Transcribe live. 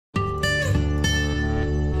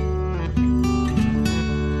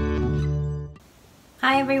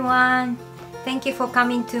Hi everyone! Thank you for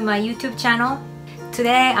coming to my YouTube channel.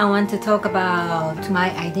 Today I want to talk about my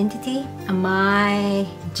identity. Am I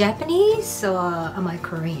Japanese or am I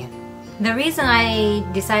Korean? The reason I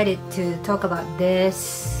decided to talk about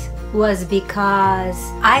this was because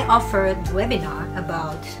I offered a webinar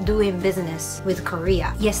about doing business with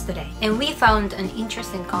Korea yesterday, and we found an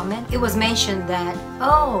interesting comment. It was mentioned that,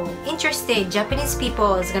 oh, interesting, Japanese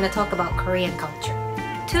people is gonna talk about Korean culture.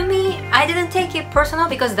 To me, I didn't take it personal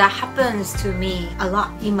because that happens to me a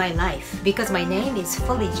lot in my life because my name is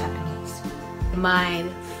fully Japanese. My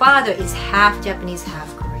father is half Japanese, half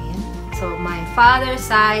Korean. So my father's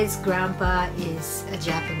side's grandpa is a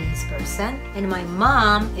Japanese person, and my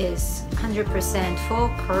mom is 100% full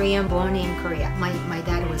Korean, born in Korea. My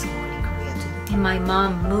dad was born in Korea too. And my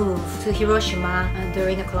mom moved to Hiroshima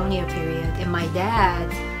during the colonial period, and my dad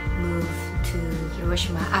moved to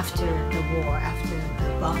Hiroshima after the war, after the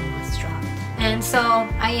bomb was dropped. And so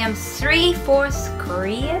I am 3/4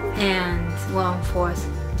 Korean and 1/4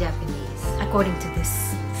 Japanese, according to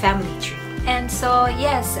this family tree. And so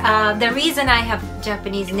yes, the reason I have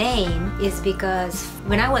Japanese name is because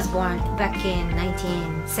when I was born back in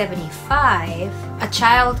 1975, a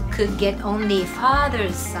child could get only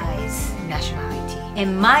father's size nationality.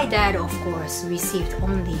 And my dad, of course, received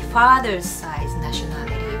only father's size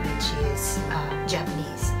nationality, which is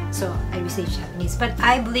Japanese. So I received Japanese, but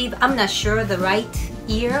I believe, I'm not sure the right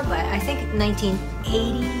year, but I think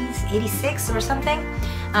 1980s, 86 or something,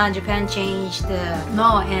 Japan changed the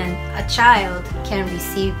law, and a child can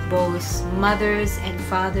receive both mother's and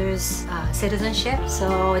father's citizenship.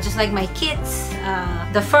 So just like my kids,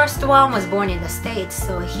 the first one was born in the States,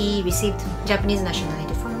 so he received Japanese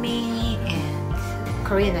nationality from me and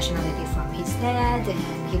Korean nationality from his dad,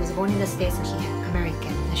 and he was born in the States, so he had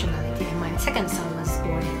American nationality. And my second son was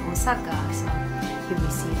born in Osaka, so he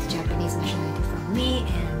received Japanese nationality from me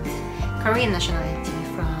and Korean nationality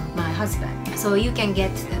from my husband. So you can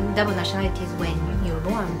get double nationalities when you're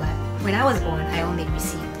born, but when I was born, I only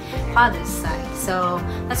received father's side. So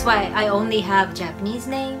that's why I only have Japanese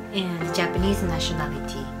name and Japanese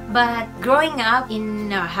nationality. But growing up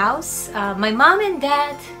in our house, my mom and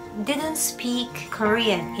dad didn't speak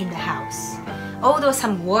Korean in the house. Although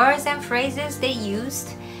some words and phrases they used,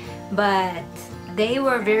 but they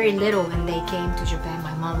were very little when they came to Japan.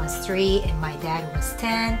 My mom was 3 and my dad was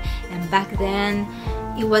 10, and back then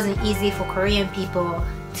it wasn't easy for Korean people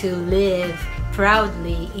to live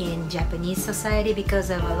proudly in Japanese society because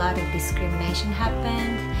of a lot of discrimination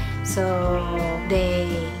happened. So they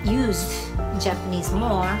used Japanese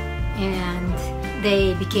more and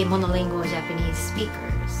they became monolingual Japanese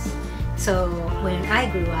speakers. So when I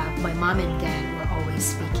grew up, my mom and dad were always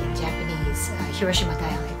speaking Japanese, Hiroshima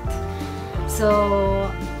dialect.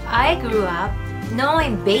 So I grew up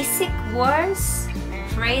knowing basic words,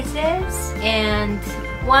 phrases, and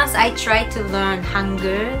once I tried to learn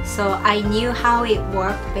Hangul, so I knew how it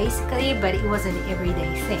worked basically, but it wasn't an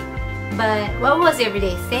everyday thing. But what was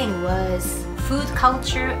everyday thing was food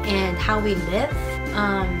culture and how we live.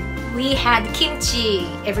 We had kimchi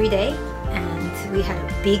every day, and we had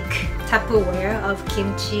a big Tupperware of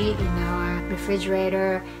kimchi in our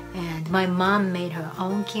refrigerator, and my mom made her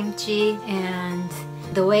own kimchi, and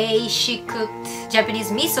the way she cooked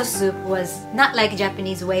Japanese miso soup was not like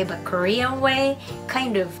Japanese way but Korean way,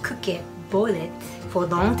 kind of cook it, boil it for a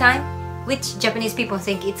long time, which Japanese people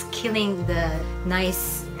think it's killing the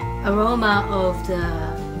nice aroma of the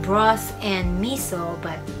broth and miso,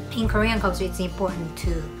 but in Korean culture it's important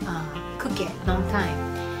to cook it a long time.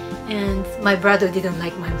 And my brother didn't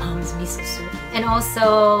like my mom's miso soup. And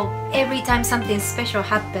also, every time something special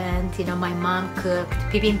happened, you know, my mom cooked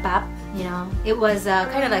bibimbap. You know, it was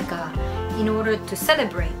kind of like in order to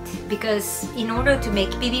celebrate, because in order to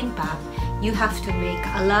make bibimbap, you have to make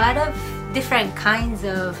a lot of different kinds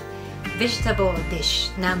of vegetable dish,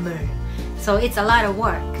 namu. So it's a lot of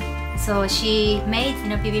work. So she made, you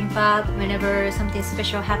know, bibimbap whenever something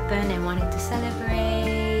special happened and wanted to celebrate.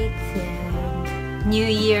 New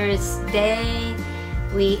Year's Day,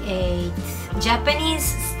 we ate Japanese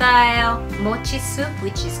style mochi soup,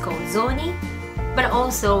 which is called zoni, but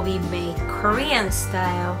also we made Korean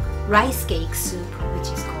style rice cake soup, which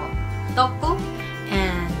is called tteokguk.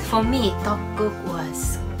 And for me, tteokguk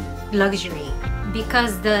was luxury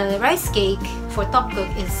because the rice cake for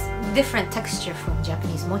tteokguk is different texture from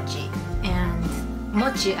Japanese mochi, and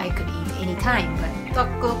mochi I could eat anytime, but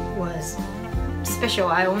tteokguk was special.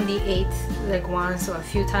 I only ate like once or a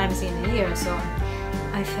few times in a year, so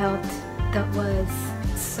I felt that was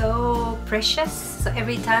so precious. So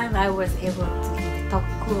every time I was able to eat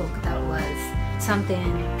tteokguk, that was something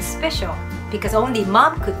special because only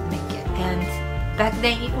mom could make it. And back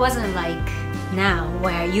then it wasn't like now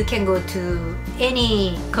where you can go to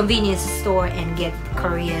any convenience store and get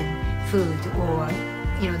Korean food, or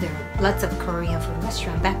there are lots of Korean food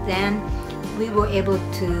restaurants. Back then we were able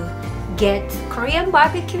to get Korean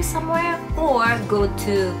barbecue somewhere, or go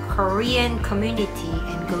to Korean community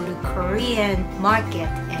and go to Korean market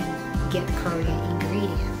and get Korean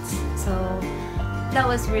ingredients. So that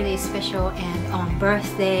was really special. And on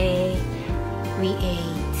birthday we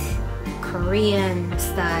ate Korean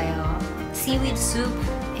style seaweed soup,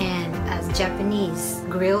 and as Japanese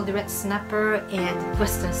grilled red snapper, and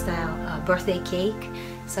Western style birthday cake.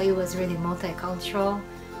 So it was really multicultural,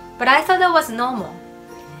 but I thought that was normal.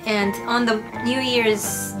 And on the New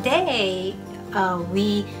Year's Day,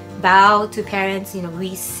 we bow to parents.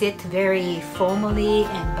 We sit very formally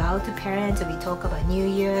and bow to parents, and we talk about New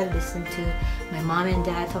Year, listen to my mom and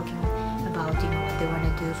dad talking about what they want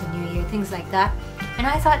to do for New Year, things like that. And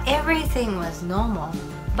I thought everything was normal.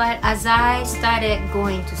 But as I started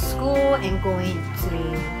going to school and going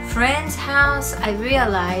to friends' house, I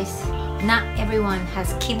realized not everyone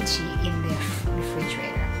has kimchi in their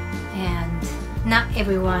refrigerator, and not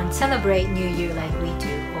everyone celebrate New Year like we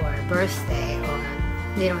do, or birthday, or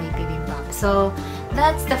they don't eat bibimbap. So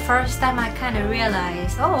that's the first time I kind of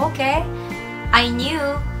realized, oh, okay, I knew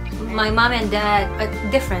my mom and dad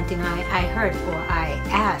are different. I heard, or I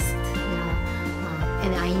asked,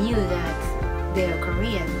 and I knew that they're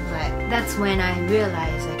Korean, but that's when I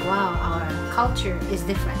realized, like, wow, our culture is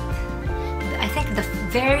different. I think the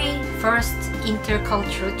very first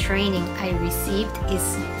intercultural training I received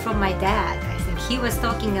is from my dad. I think he was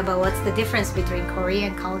talking about what's the difference between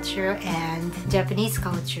Korean culture and Japanese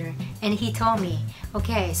culture, and he told me,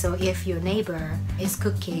 okay, so if your neighbor is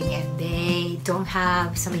cooking and they don't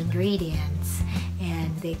have some ingredients,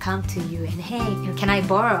 and they come to you and, hey, can I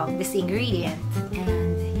borrow this ingredient,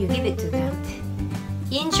 and you give it to them.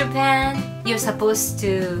 In Japan, you're supposed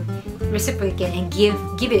to reciprocate and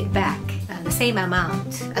give it back the same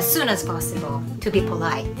amount as soon as possible, to be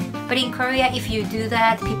polite. But in Korea, if you do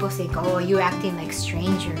that, people think, oh, you're acting like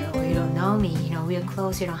stranger, or you don't know me, we're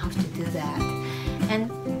close, you don't have to do that. And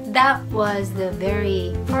that was the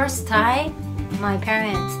very first time my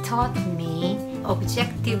parents taught me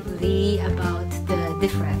objectively about the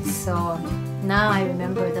difference. So now I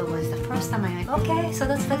remember that was the first time I went, okay, so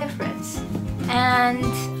that's the difference. And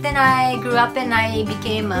then I grew up and I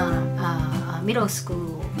became a middle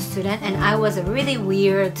school student, and I was a really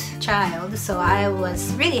weird child, so I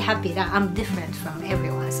was really happy that I'm different from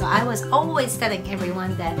everyone. So I was always telling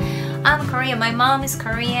everyone that I'm Korean, my mom is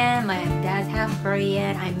Korean, my dad half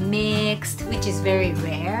Korean, I'm mixed, which is very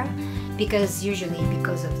rare, because usually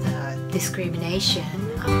because of the discrimination,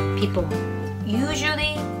 people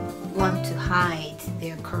usually want to hide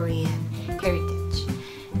their Korean heritage.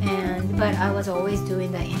 But I was always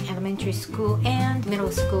doing that in elementary school and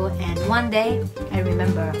middle school. And one day, I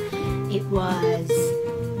remember we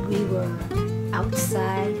were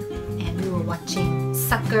outside and we were watching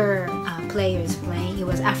soccer players playing. It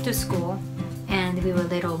was after school, and we were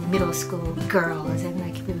little middle school girls, and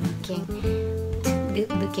like we were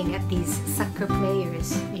looking at these soccer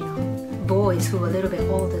players, boys who were a little bit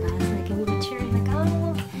older than us, like, and we were cheering, like,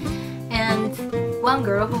 oh. And one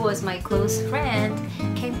girl who was my close friend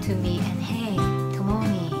came to me and, hey,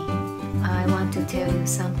 Tomomi, I want to tell you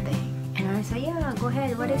something. And I said, yeah, go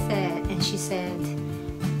ahead, what is it? And she said,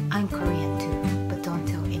 I'm Korean too, but don't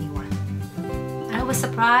tell anyone. And I was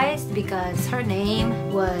surprised because her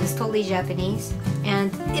name was totally Japanese.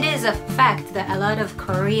 And it is a fact that a lot of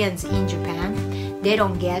Koreans in Japan, they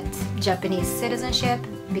don't get Japanese citizenship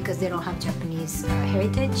because they don't have Japanese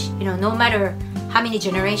heritage. No matter how many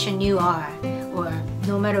generations you are, or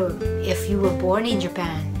no matter if you were born in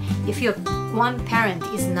Japan, if your one parent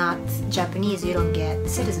is not Japanese, you don't get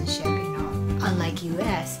citizenship, unlike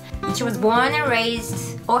US. She was born and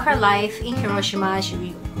raised all her life in Hiroshima.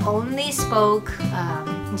 She only spoke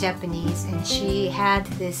Japanese, and she had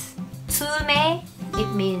this tsume.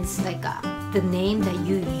 It means like the name that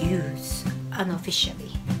you use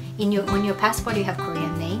unofficially. On your passport you have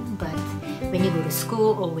Korean name, but when you go to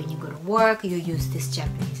school or when you go to work, you use this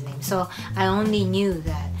Japanese name. So I only knew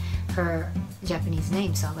that her Japanese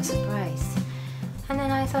name, so I was surprised. And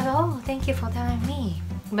then I thought, oh, thank you for telling me.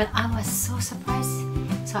 But I was so surprised.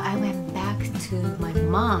 So I went back to my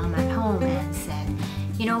mom at home and said,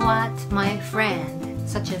 you know what, my friend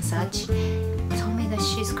such and such told me that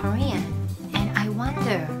she's Korean, and I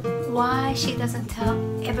wonder why she doesn't tell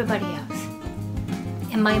everybody else.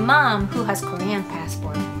 And my mom, who has Korean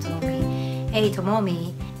passport, told me, hey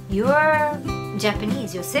Tomomi, your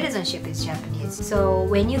Japanese, your citizenship is Japanese. So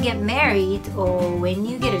when you get married or when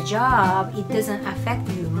you get a job, it doesn't affect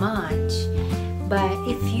you much. But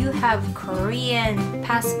if you have Korean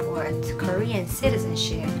passport, Korean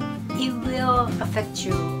citizenship, it will affect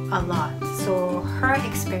you a lot. So her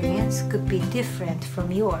experience could be different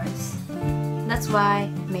from yours. That's why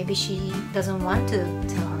maybe she doesn't want to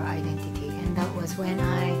tell her identity. And that was when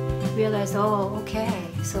I realized, oh, okay,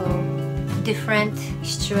 so different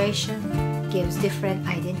situation gives different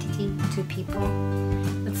identity to people.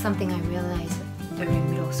 That's something I realized during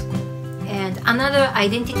middle school. And another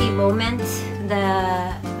identity moment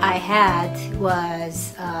that I had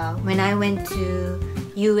was when I went to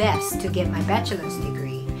US to get my bachelor's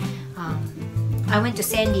degree. I went to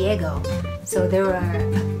San Diego, so there were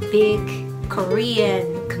a big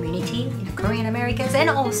Korean community, Korean Americans, and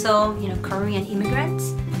also Korean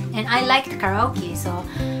immigrants. And I liked karaoke, so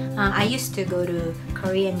I used to go to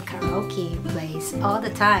Korean karaoke place all the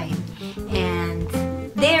time. And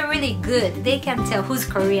they're really good. They can tell who's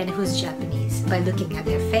Korean, who's Japanese by looking at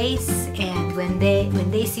their face. And when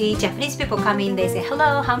they see Japanese people come in, they say,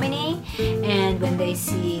 hello, how many? And when they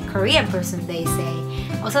see Korean person, they say,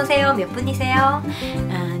 어서오세요, 몇 분이세요?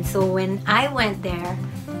 And so when I went there,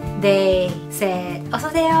 they said,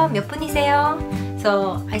 어서오세요, 몇 분이세요?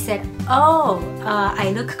 So I said, oh,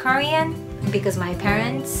 I look Korean because my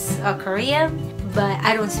parents are Korean, but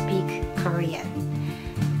I don't speak Korean.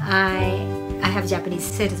 I have Japanese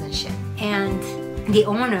citizenship. And the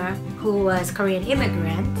owner, who was Korean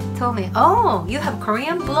immigrant, told me, oh, you have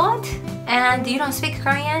Korean blood and you don't speak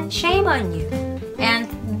Korean? Shame on you. And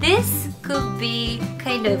this could be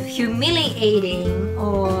kind of humiliating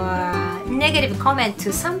or negative comment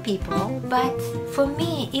to some people, but for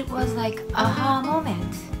me it was like aha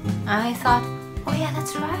moment. I thought, oh yeah,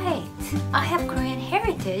 that's right, I have Korean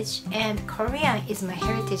heritage and Korean is my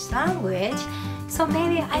heritage language, so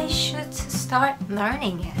maybe I should start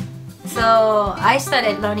learning it. So I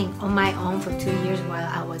started learning on my own for 2 years while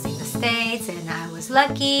I was in the States, and I was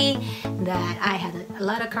lucky that I had a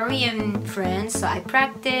lot of Korean friends, so I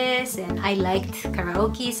practiced, and I liked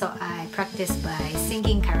karaoke, so I practiced by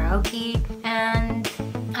singing karaoke, and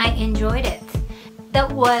I enjoyed it.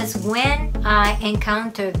 That was when I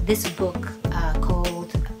encountered this book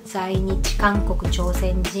called Zainichi Hankoku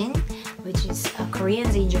which is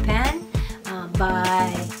Koreans in Japan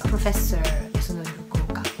by Professor.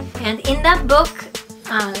 And in that book,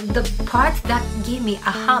 the part that gave me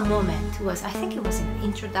aha moment was, I think it was an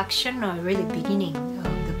introduction or really beginning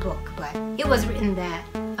of the book, but it was written that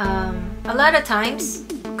a lot of times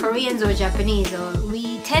Koreans or Japanese, or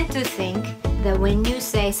we tend to think that when you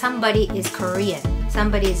say somebody is Korean,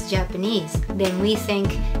 somebody is Japanese, then we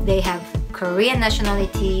think they have Korean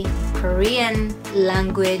nationality, Korean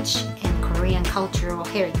language, and Korean cultural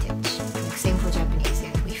heritage. Like same for Japanese.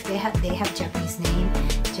 If they have Japanese name,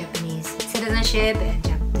 Japanese citizenship,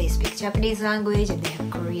 and they speak Japanese language, and they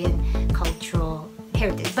have Korean cultural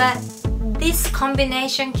heritage. But this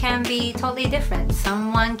combination can be totally different.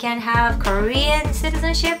 Someone can have Korean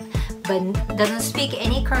citizenship but doesn't speak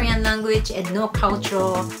any Korean language and no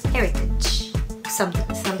cultural heritage.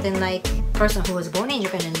 Something like a person who was born in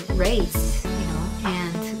Japan and raised,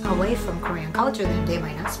 and away from Korean culture, then they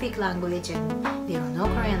might not speak language and they don't know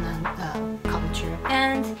Korean culture.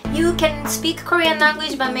 And you can speak Korean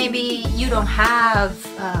language, but maybe you don't have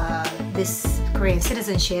this Korean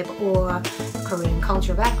citizenship or Korean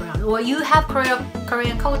cultural background, or you have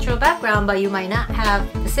Korean cultural background, but you might not have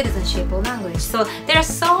the citizenship or language. So there are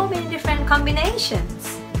so many different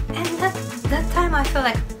combinations. And that time I feel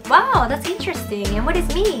like, wow, that's interesting, and what is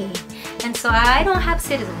me? And so I don't have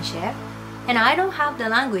citizenship, and I don't have the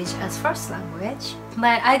language as first language,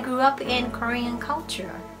 but I grew up in Korean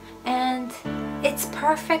culture. And it's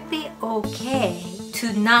perfectly okay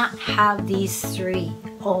to not have these three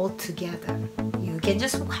all together. You can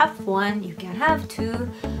just have one, you can have two,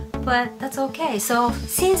 but that's okay. So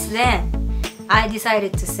since then, I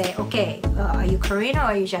decided to say, okay, are you Korean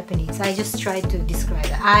or are you Japanese? I just tried to describe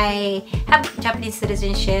it. I have Japanese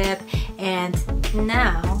citizenship, and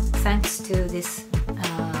now, thanks to this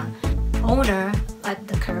owner at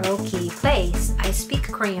the karaoke place, I speak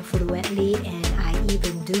Korean fluently, and I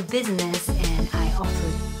even do business, and I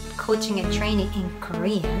offer coaching and training in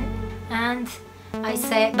Korean. And I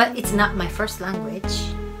say, but it's not my first language,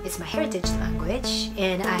 it's my heritage language,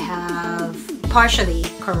 and I have partially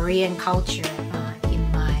Korean culture in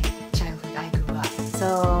my childhood. I grew up.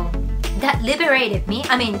 So that liberated me.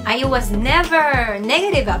 I mean, I was never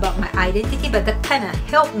negative about my identity, but that kind of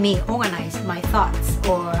helped me organize my thoughts.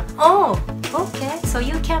 Or, oh, okay, so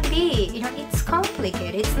you can be, it's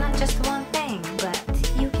complicated. It's not just one thing, but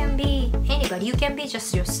you can be anybody. but you can be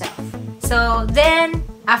just yourself. So then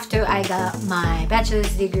after I got my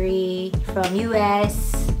bachelor's degree from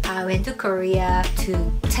US, I went to Korea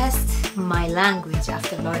to test my language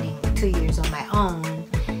after learning 2 years on my own.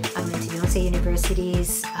 I went to Yonsei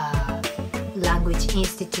University's Language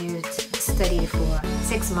Institute, studied for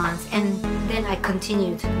 6 months, and then I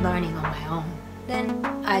continued learning on my own. Then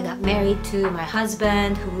I got married to my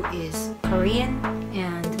husband, who is Korean,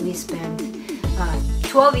 and we spent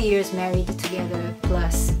 12 years married together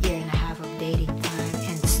plus a year and a half of dating time,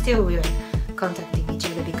 and still we're contacting each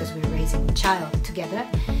other because we're raising a child together.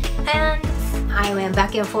 And I went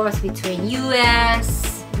back and forth between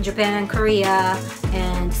US, Japan, Korea,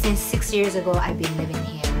 and since 6 years ago I've been living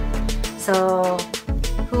here. So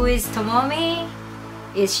who is Tomomi?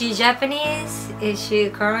 Is she Japanese? Is she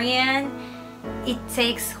Korean? It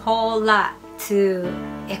takes a whole lot to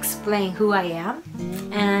explain who I am.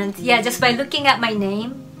 And yeah, just by looking at my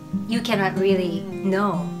name, you cannot really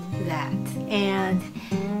know that. And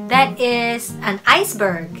that is an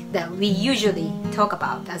iceberg that we usually talk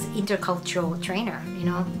about as intercultural trainer. You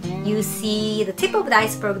know, you see the tip of the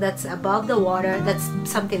iceberg that's above the water. That's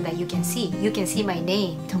something that you can see. You can see my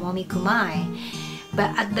name, Tomomi Kumai.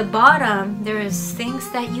 But at the bottom, there's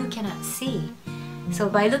things that you cannot see. So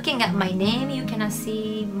by looking at my name, you cannot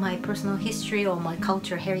see my personal history or my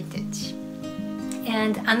culture heritage.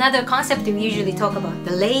 And another concept we usually talk about,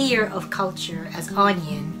 the layer of culture as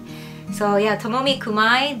onion. So yeah, Tomomi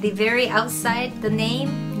Kumai, the very outside, the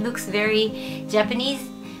name looks very Japanese,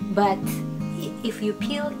 but if you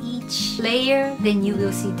peel each layer, then you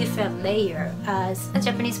will see different layer as a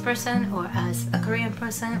Japanese person, or as a Korean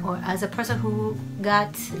person, or as a person who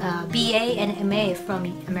got BA and MA from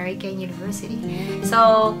American University.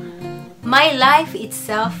 So my life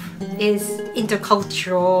itself is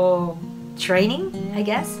intercultural training, I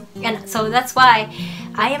guess. And so that's why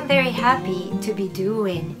I am very happy to be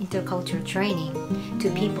doing intercultural training to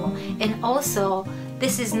people. And also,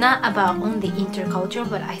 this is not about only intercultural,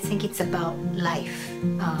 but I think it's about life.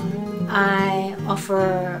 I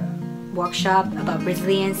offer workshop about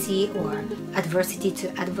resiliency or adversity to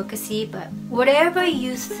advocacy, but whatever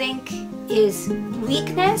you think is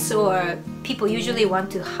weakness, or people usually want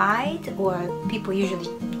to hide, or people usually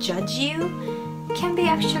judge you, can be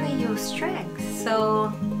actually your strength.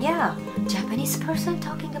 So yeah, Japanese person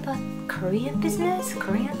talking about Korean business,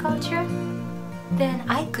 Korean culture, then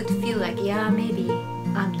I could feel like, yeah, maybe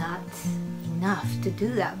I'm not enough to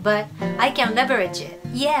do that, but I can leverage it.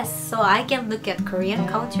 Yes, so I can look at Korean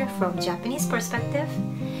culture from Japanese perspective,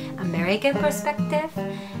 American perspective,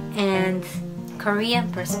 and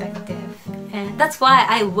Korean perspective. And that's why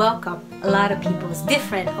I welcome a lot of people's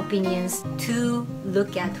different opinions to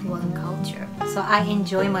look at one culture. So I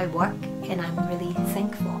enjoy my work, and I'm really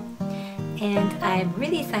thankful. And I'm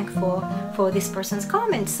really thankful for this person's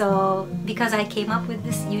comment, so because I came up with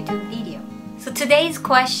this YouTube video. So today's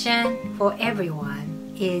question for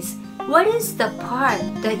everyone is, what is the part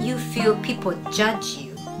that you feel people judge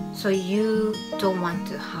you, so you don't want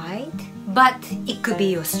to hide, but it could be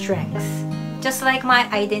your strength, just like my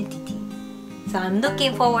identity? So I'm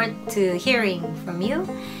looking forward to hearing from you.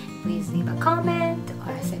 Please leave a comment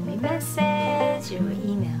or send me a message or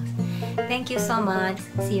emails. Thank you so much.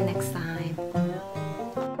 See you next time.